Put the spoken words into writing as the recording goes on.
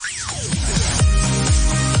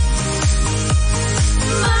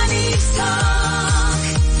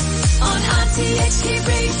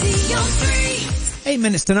8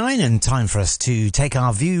 minutes to 9, and time for us to take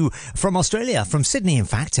our view from Australia, from Sydney, in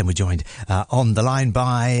fact. And we're joined on the line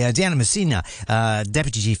by Deanna Mousina,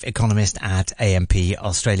 Deputy Chief Economist at AMP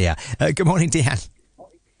Australia. Good morning, Deanna.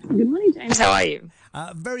 Good morning, James. How are you?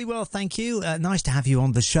 Very well, thank you. Nice to have you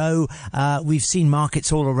on the show. We've seen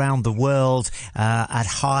markets all around the world at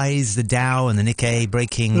highs, the Dow and the Nikkei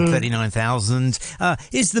breaking 39,000.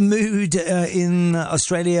 Is the mood in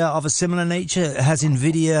Australia of a similar nature? Has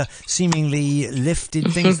Nvidia seemingly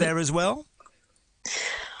lifted things there as well?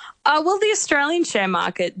 Well, the Australian share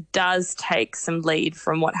market does take some lead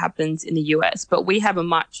from what happens in the US, but we have a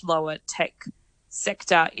much lower tech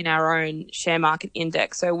sector in our own share market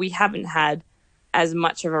index, so we haven't had as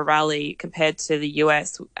much of a rally compared to the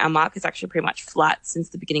US. Our market's actually pretty much flat since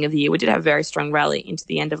the beginning of the year. We did have a very strong rally into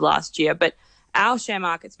the end of last year, but our share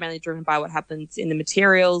market's mainly driven by what happens in the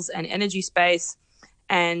materials and energy space.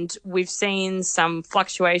 And we've seen some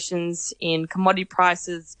fluctuations in commodity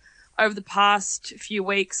prices over the past few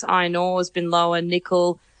weeks. Iron ore has been lower,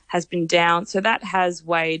 nickel has been down. So that has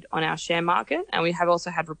weighed on our share market. And we have also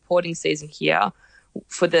had reporting season here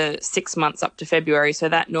for the 6 months up to February. So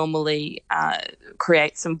that normally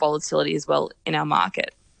creates some volatility as well in our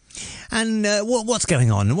market. And what's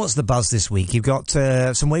going on? What's the buzz this week? You've got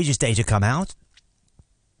some wages data come out.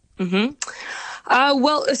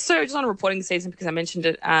 Well, so just on reporting season, because I mentioned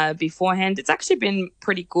it beforehand, it's actually been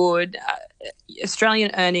pretty good.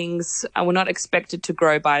 Australian earnings were not expected to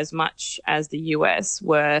grow by as much as the US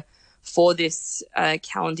were for this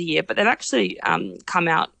calendar year, but they've actually come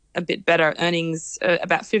out a bit better. Earnings,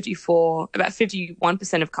 about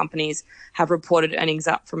 51% of companies have reported earnings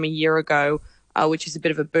up from a year ago, which is a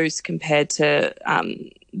bit of a boost compared to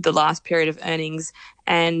the last period of earnings.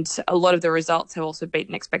 And a lot of the results have also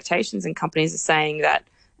beaten expectations, and companies are saying that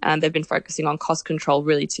they've been focusing on cost control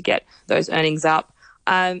really to get those earnings up.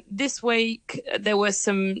 This week, there were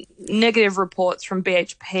some negative reports from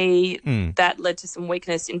BHP that led to some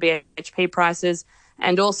weakness in BHP prices,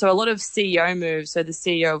 and also a lot of CEO moves. So the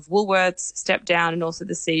CEO of Woolworths stepped down, and also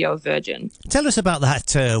the CEO of Virgin. Tell us about that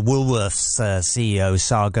Woolworths CEO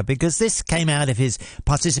saga, because this came out of his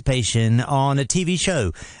participation on a TV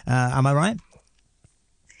show. Am I right?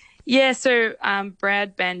 Yeah, so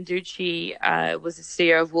Brad Banducci was the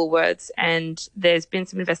CEO of Woolworths, and there's been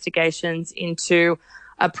some investigations into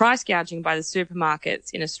price gouging by the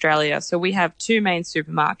supermarkets in Australia. So we have two main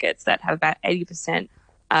supermarkets that have about 80%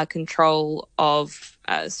 control of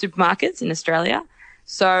supermarkets in Australia.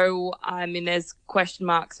 So, I mean, there's question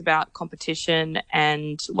marks about competition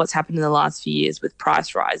and what's happened in the last few years with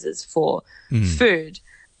price rises for food.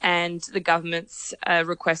 And the government's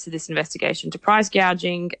requested this investigation into price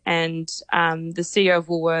gouging, and the CEO of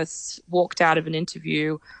Woolworths walked out of an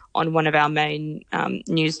interview on one of our main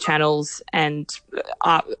news channels, and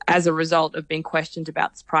as a result of being questioned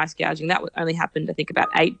about this price gouging. That only happened, I think, about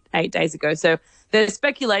eight days ago. So there's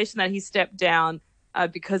speculation that he stepped down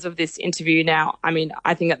because of this interview. Now, I mean,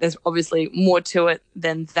 I think that there's obviously more to it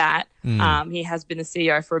than that. He has been the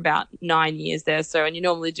CEO for about 9 years there, and you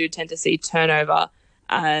normally do tend to see turnover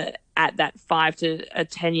at that 5 to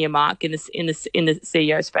 10 year mark in the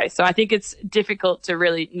CEO space. So I think it's difficult to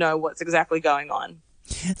really know what's exactly going on.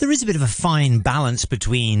 There is a bit of a fine balance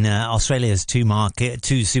between Australia's two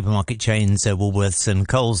supermarket chains, Woolworths and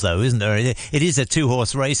Coles, though, isn't there? It is a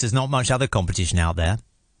two-horse race. There's not much other competition out there.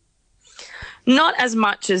 Not as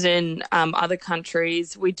much as in other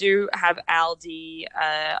countries. We do have Aldi,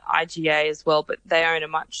 IGA as well, but they own a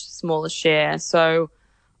much smaller share. So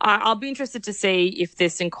I'll be interested to see if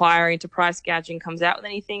this inquiry into price gouging comes out with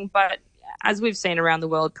anything. But as we've seen around the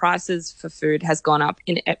world, prices for food has gone up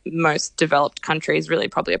in most developed countries, really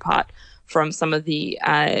probably apart from some of the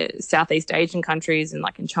Southeast Asian countries and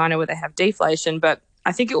like in China where they have deflation. But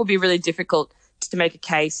I think it will be really difficult to make a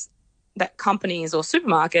case that companies or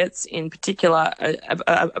supermarkets in particular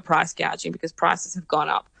are price gouging, because prices have gone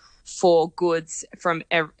up for goods from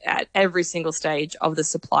at every single stage of the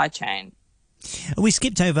supply chain. We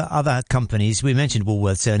skipped over other companies. We mentioned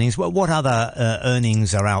Woolworths earnings. What other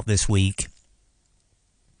earnings are out this week?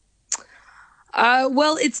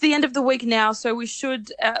 Well, it's the end of the week now, so we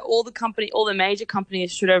should all the major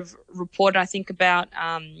companies should have reported. I think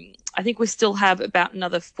we still have about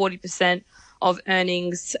another 40% of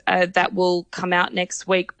earnings that will come out next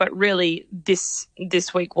week. But really, this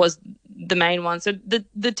week was the main one. So the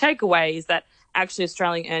takeaway is that actually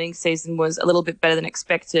Australian earnings season was a little bit better than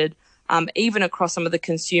expected. Even across some of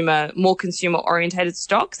the more consumer-orientated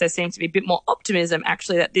stocks, there seems to be a bit more optimism,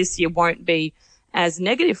 actually, that this year won't be as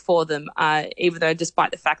negative for them, even though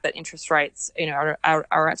despite the fact that interest rates, are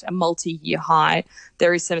at a multi-year high,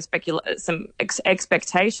 there is some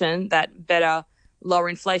expectation that better lower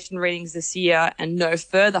inflation readings this year and no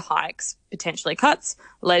further hikes, potentially cuts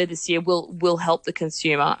later this year, will help the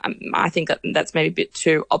consumer. I think that's maybe a bit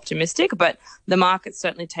too optimistic, but the market's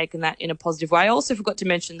certainly taken that in a positive way. I also forgot to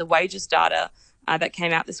mention the wages data that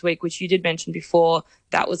came out this week, which you did mention before.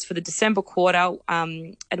 That was for the December quarter,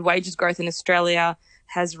 and wages growth in Australia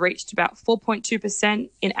has reached about 4.2%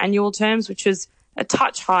 in annual terms, which is a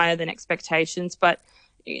touch higher than expectations, but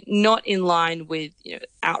not in line with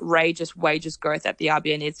outrageous wages growth that the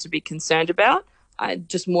RBA needs to be concerned about,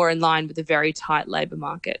 just more in line with the very tight labour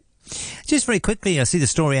market. Just very quickly, I see the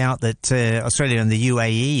story out that Australia and the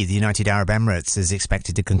UAE, the United Arab Emirates, is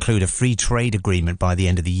expected to conclude a free trade agreement by the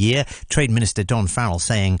end of the year. Trade Minister Don Farrell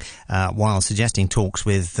saying, while suggesting talks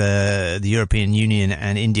with the European Union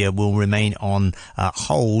and India will remain on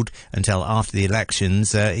hold until after the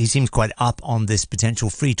elections, he seems quite up on this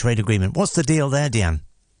potential free trade agreement. What's the deal there, Deanne?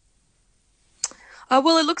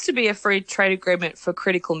 Well, it looks to be a free trade agreement for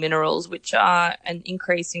critical minerals, which are an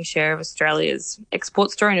increasing share of Australia's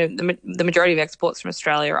export story. And the majority of exports from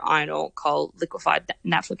Australia are iron ore, coal, liquefied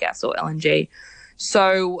natural gas or LNG.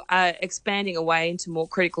 So expanding away into more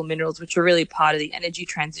critical minerals, which are really part of the energy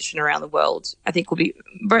transition around the world, I think will be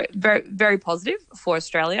very, very, very positive for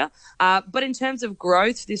Australia. But in terms of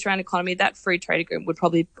growth for the Australian economy, that free trade agreement would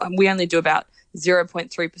probably, we only do about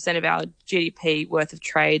 0.3% of our GDP worth of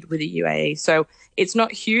trade with the UAE. So it's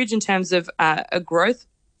not huge in terms of a growth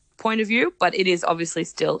point of view, but it is obviously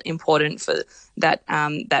still important for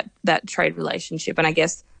that trade relationship. And I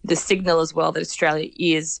guess the signal as well that Australia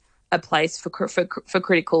is a place for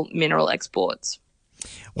critical mineral exports.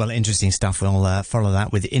 Well, interesting stuff. We'll follow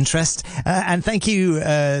that with interest. And thank you,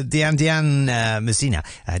 Deanne Mousina,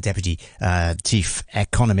 Deputy Chief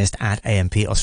Economist at AMP Australia.